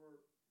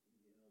 more,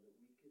 that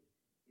we could,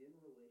 in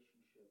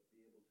relationship,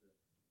 be able to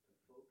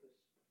focus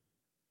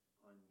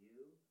on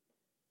you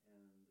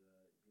and be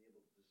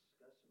able to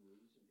discuss and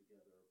reason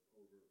together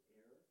over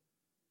air.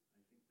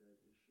 I think that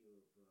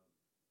issue of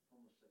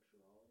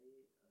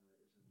homosexuality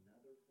is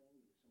another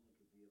thing. Someone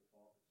could be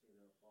say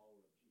they're a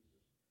follower of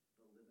Jesus,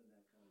 but live in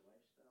that kind of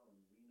lifestyle, and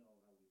we know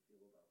how we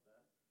feel about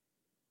that,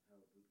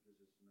 because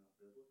it's not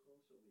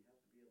biblical. So we have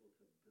to be able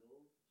to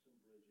build some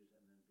bridges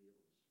and then be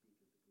able to speak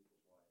into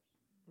people's lives.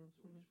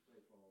 So we just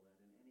pray for all that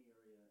in any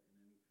area, in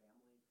any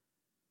family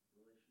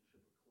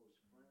relationship with close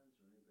friends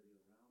or anybody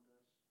around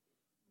us.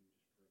 We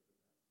just pray for that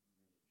in the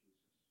name of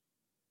Jesus.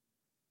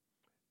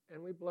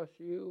 And we bless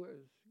you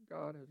as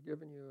God has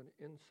given you an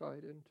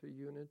insight into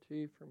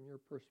unity from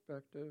your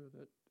perspective,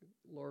 that the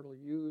Lord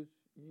will use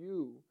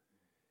you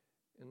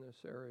in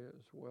this area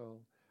as well.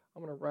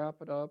 I'm going to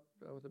wrap it up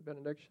with a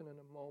benediction in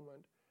a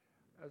moment.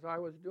 As I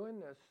was doing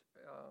this,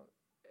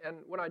 and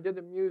when I did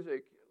the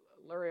music,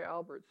 Larry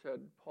Albert said,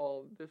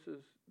 Paul,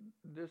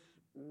 this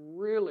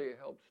really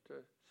helps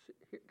to see,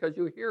 because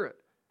you hear it.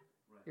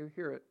 Right. You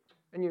hear it.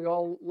 And you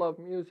all love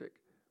music.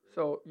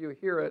 So you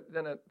hear it,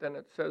 then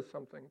it says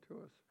something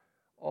to us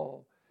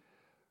all.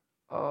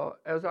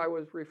 As I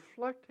was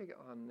reflecting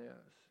on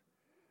this,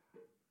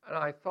 and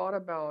I thought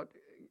about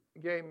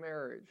gay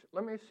marriage,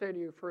 let me say to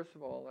you, first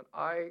of all, that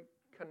I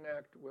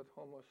connect with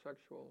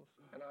homosexuals,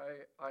 and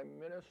I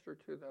minister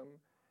to them,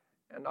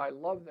 and I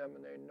love them,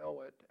 and they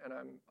know it, and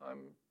I'm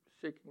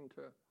seeking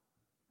to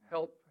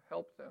help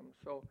them.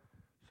 So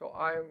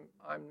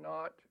I'm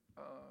not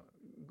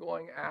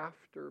going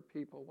after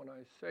people when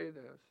I say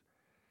this.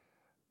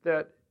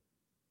 That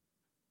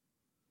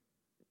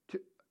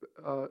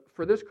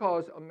for this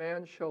cause a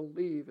man shall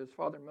leave his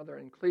father and mother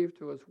and cleave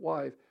to his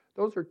wife.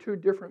 Those are two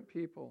different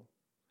people.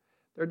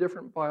 They're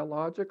different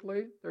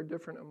biologically, they're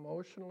different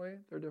emotionally,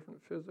 they're different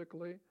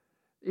physically.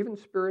 Even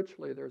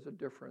spiritually there's a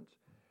difference.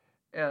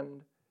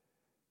 And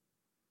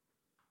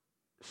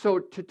so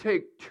to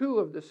take two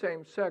of the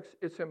same sex,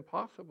 it's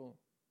impossible.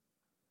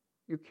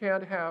 You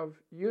can't have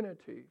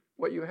unity.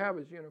 What you have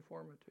is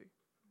uniformity.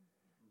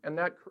 And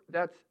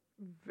that's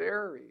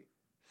very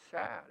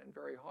sad and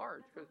very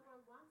hard. That's what the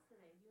world wants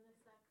today.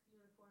 Unisex,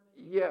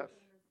 uniformity. Yes. The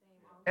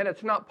same, And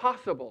it's not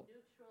possible.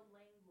 Neutral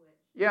language.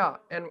 Yeah,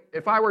 and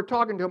if I were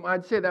talking to him,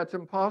 I'd say that's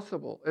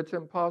impossible. It's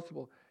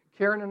impossible.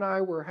 Karen and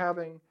I were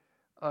having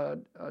a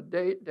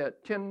date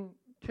at Tin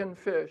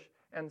Fish,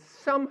 and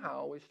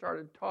somehow we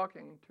started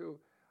talking to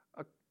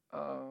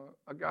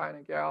a guy and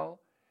a gal,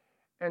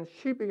 and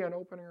she began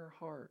opening her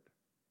heart.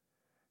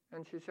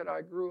 And she said,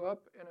 I grew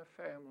up in a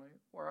family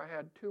where I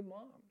had two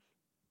moms.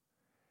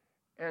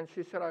 And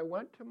she said, I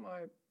went to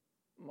my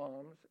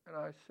mom's and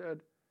I said,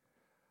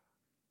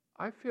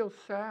 I feel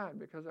sad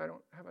because I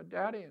don't have a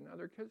daddy and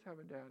other kids have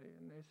a daddy.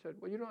 And they said,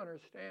 well, you don't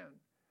understand.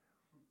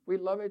 We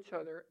love each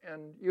other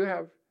and you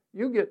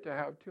get to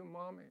have two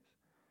mommies.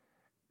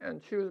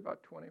 And she was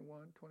about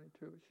 21,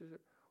 22. She said,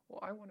 well,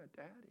 I want a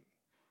daddy.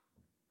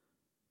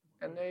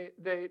 And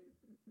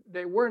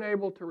they weren't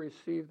able to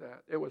receive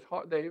that. It was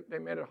hard. They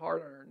made it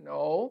hard on her.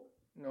 No,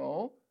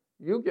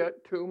 you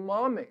get two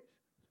mommies.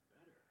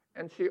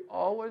 And she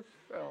always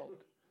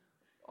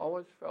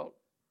felt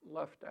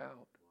left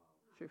out.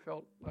 She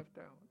felt left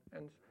out.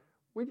 And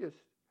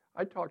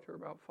I talked to her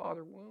about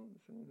father wounds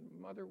and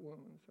mother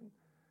wounds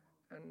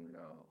and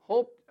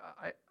hoped,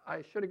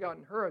 I should have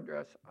gotten her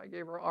address. I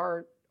gave her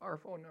our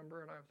phone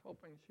number and I was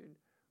hoping she'd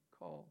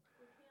call.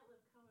 We can't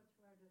live counter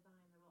to our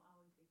design. There will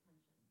always be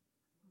tension.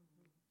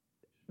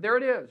 There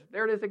it is.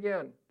 There it is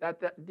again.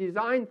 That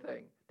design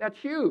thing. That's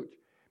huge.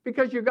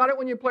 Because you got it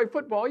when you play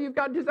football. You've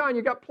got design.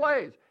 You've got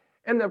plays.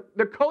 And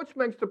the coach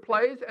makes the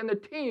plays and the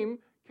team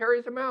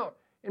carries them out.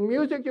 In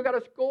music, you got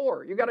a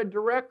score. You got a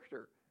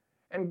director.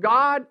 And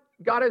God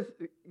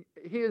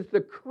He is the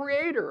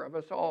creator of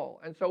us all.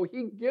 And so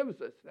He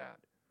gives us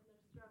that. And there's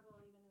struggle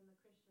even in the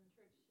Christian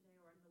church today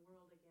or in the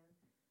world again,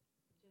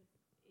 just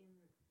in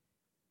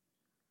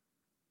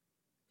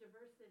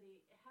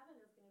diversity. Heaven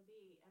is going to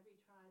be every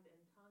tribe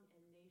and tongue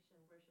and nation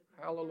worshiping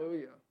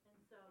Hallelujah. together. And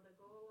so the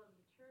goal of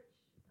the church,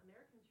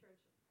 American church,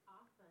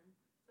 often,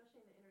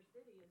 especially in the inner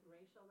city, is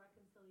racial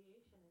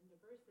reconciliation and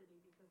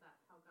diversity because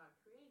that's how God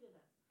created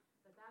us.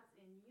 But that's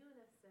in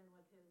unison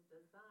with His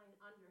design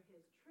under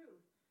His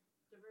truth.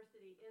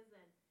 Diversity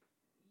isn't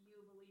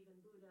you believe in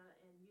Buddha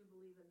and you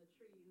believe in the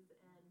trees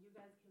and you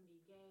guys can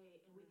be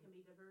gay and we can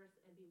be diverse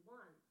and be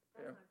one.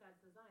 That's not God's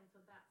design. So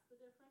that's the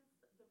difference.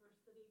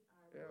 Diversity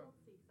our world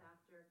seeks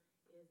after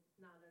is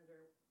not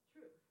under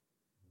truth.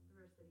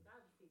 Diversity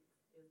God seeks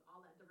is all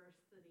that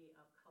diversity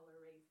of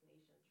color, race,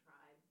 nation,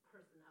 tribe,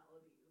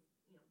 personalities,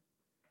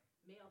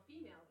 male,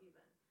 female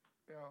even.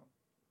 Yeah.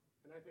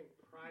 And I think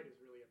pride is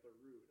really at the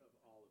root of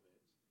all of it,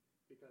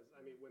 because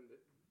when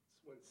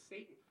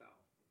Satan fell,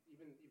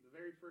 even the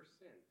very first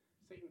sin,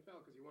 Satan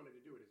fell because he wanted to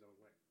do it his own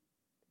way.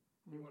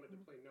 He wanted to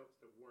play notes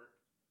that weren't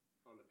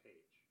on the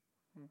page.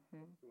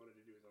 Mm-hmm. He wanted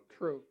to do his own thing.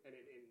 True. And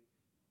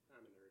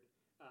I'm a nerd,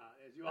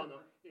 as you all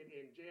know.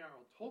 In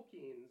J.R.R.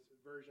 Tolkien's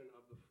version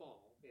of the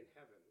fall in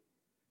heaven,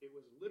 it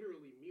was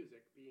literally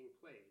music being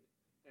played,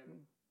 and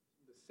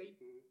the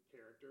Satan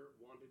character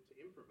wanted to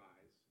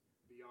improvise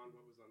beyond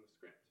what was on the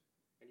script.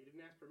 And he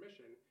didn't ask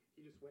permission.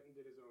 He just went and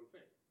did his own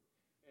thing.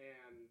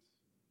 And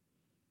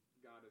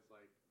God is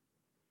like,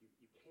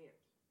 you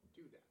can't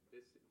do that.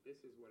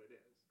 This is what it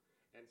is.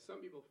 And some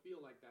people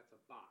feel like that's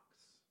a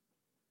box.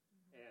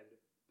 And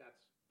that's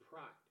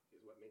pride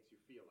is what makes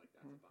you feel like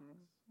that's a box.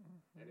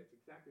 And it's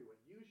exactly what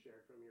you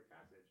shared from your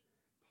passage.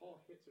 Paul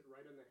hits it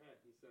right on the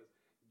head. He says,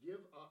 give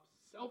up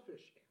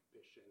selfish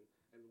ambition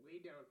and lay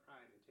down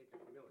pride and take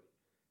up humility.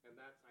 And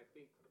that's, I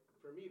think,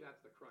 for me, that's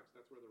the crux.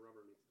 That's where the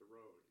rubber meets the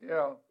road.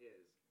 Yeah.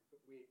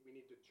 We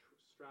need to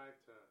strive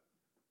to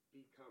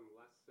become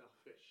less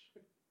selfish.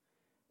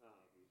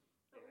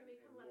 But when we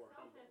become less more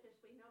humble. selfish,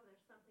 we know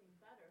there's something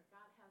better. If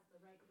God has the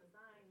right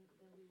design,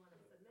 then we want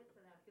to submit to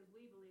that because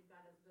we believe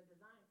God has a good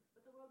design.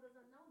 But the world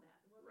doesn't know that.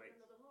 The world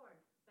doesn't know the Lord.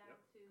 Back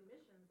to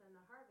missions and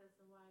the harvest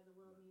and why the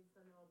world needs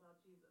to know about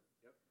Jesus.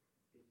 Yep.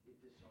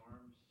 It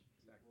disarms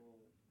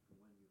people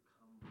when you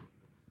come with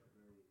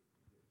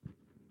the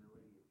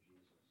humility of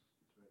Jesus.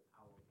 It's very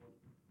powerful,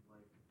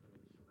 like the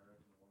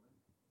Samaritan woman,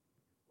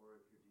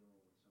 or if you're dealing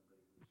with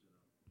somebody who's in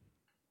an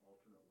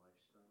alternate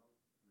lifestyle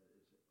that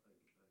is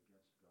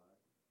against God,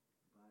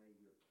 by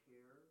your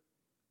care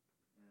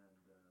and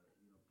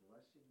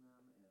blessing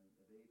them, and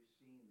they've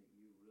seen that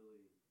you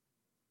really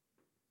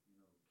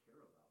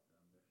care about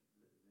them,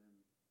 then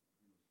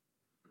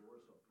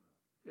doors open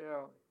up.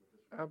 Yeah.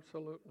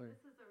 Absolutely.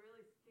 This is a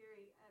really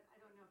scary.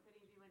 I don't know if any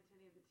of you went to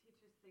any of the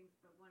teachers' things,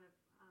 but one of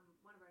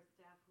our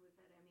staff who was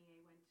at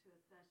MEA went to a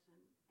session,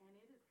 and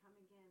it is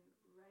coming in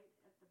right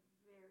at the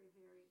very,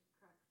 very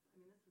crux. I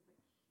mean, this was a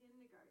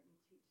kindergarten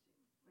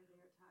teaching where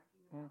they were talking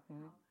about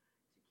how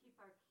to keep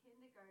our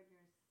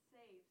kindergartners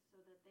safe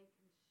so that they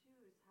can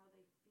choose how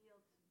they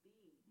feel to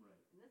be. Right.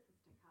 And this is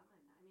to come.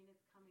 I mean,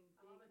 it's coming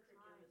big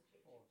time.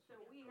 So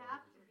we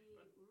have to be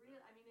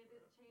real. I mean, it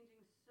is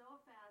changing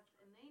so fast,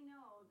 and they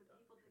know the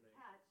people to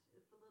catch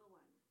is the little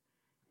ones.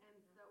 And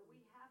so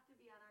we have to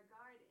be on our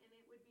guard, and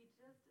it would be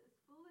just as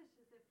foolish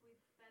as if we'd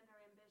spend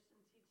our ambition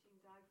teaching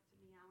dogs to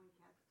meow and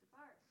cats to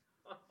bark.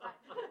 But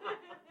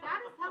that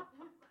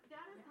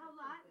is how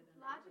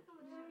logical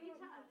it should be to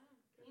us.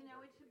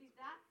 It should be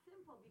that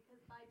simple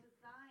because by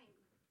design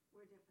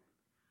we're different.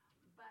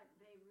 but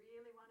they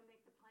really want to make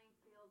the playing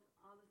field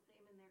all the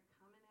same, and they're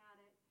coming at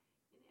it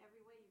in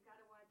every way. You've got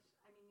to watch.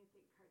 I mean, you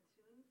think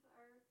cartoons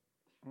are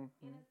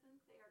innocent?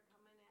 They are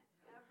coming at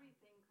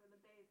everything for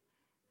the base.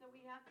 So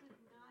we have to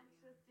not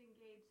just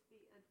engage the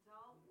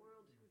adult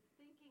world who's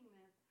thinking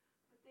this,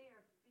 but they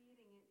are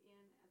feeding it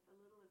in at the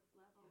littlest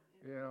level.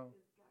 It Yeah.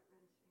 is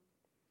gut-wrenching.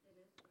 It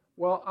is.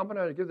 Well, I'm going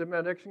to give the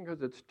benediction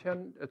because it's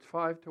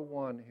 5 to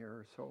 1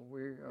 here. So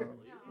we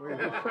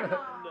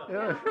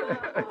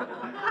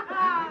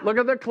look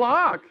at the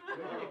clock.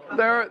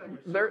 There's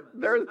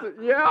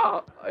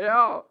yeah.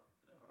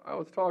 I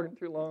was talking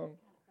too long.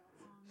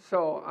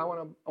 So I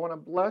want to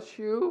bless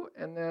you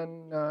and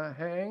then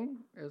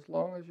hang as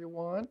long as you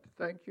want.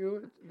 Thank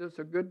you. This is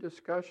a good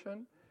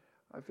discussion.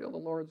 I feel the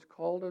Lord's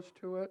called us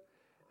to it.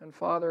 And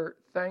Father,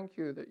 thank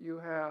you that you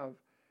have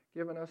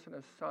given us an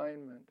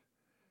assignment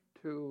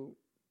to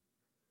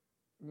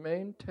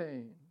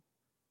maintain,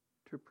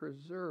 to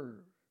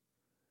preserve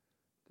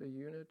the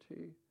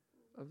unity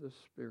of the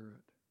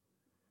Spirit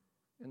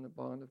in the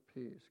bond of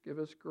peace. Give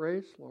us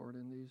grace, Lord,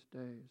 in these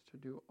days to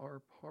do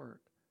our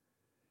part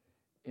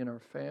in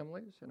our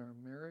families, in our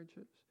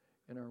marriages,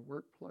 in our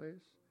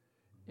workplace,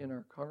 in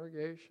our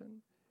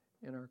congregation,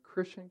 in our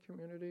Christian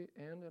community,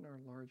 and in our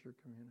larger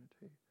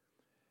community.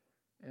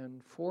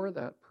 And for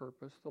that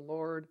purpose, the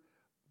Lord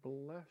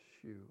bless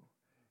you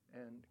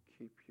and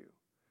keep you.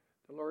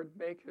 The Lord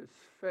make his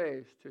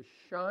face to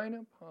shine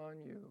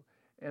upon you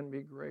and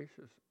be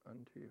gracious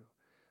unto you.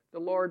 The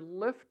Lord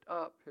lift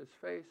up his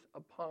face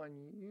upon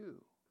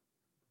you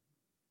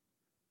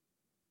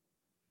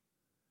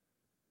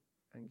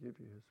and give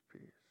you his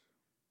peace.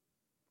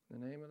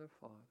 In the name of the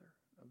Father,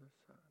 of the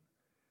Son,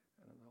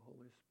 and of the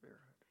Holy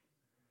Spirit.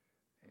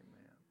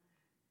 Amen.